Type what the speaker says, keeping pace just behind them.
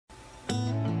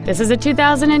This is a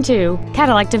 2002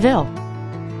 Cadillac Deville.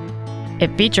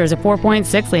 It features a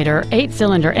 4.6-liter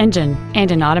 8-cylinder engine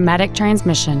and an automatic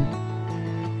transmission.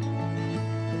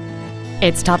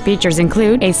 Its top features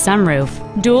include a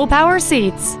sunroof, dual power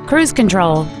seats, cruise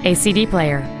control, a CD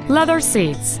player, leather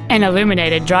seats, an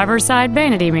illuminated driver's side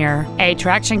vanity mirror, a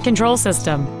traction control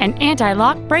system, an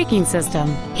anti-lock braking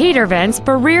system, heater vents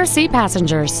for rear seat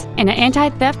passengers, and an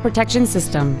anti-theft protection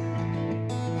system.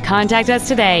 Contact us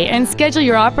today and schedule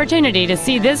your opportunity to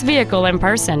see this vehicle in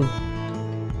person.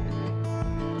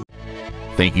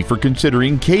 Thank you for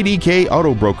considering KDK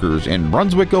Auto Brokers in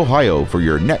Brunswick, Ohio for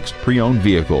your next pre-owned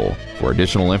vehicle. For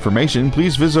additional information,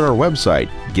 please visit our website,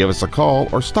 give us a call,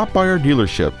 or stop by our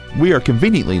dealership. We are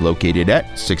conveniently located at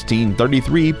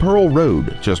 1633 Pearl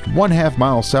Road, just 1/2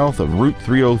 mile south of Route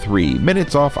 303,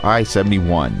 minutes off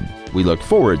I-71. We look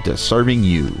forward to serving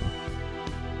you.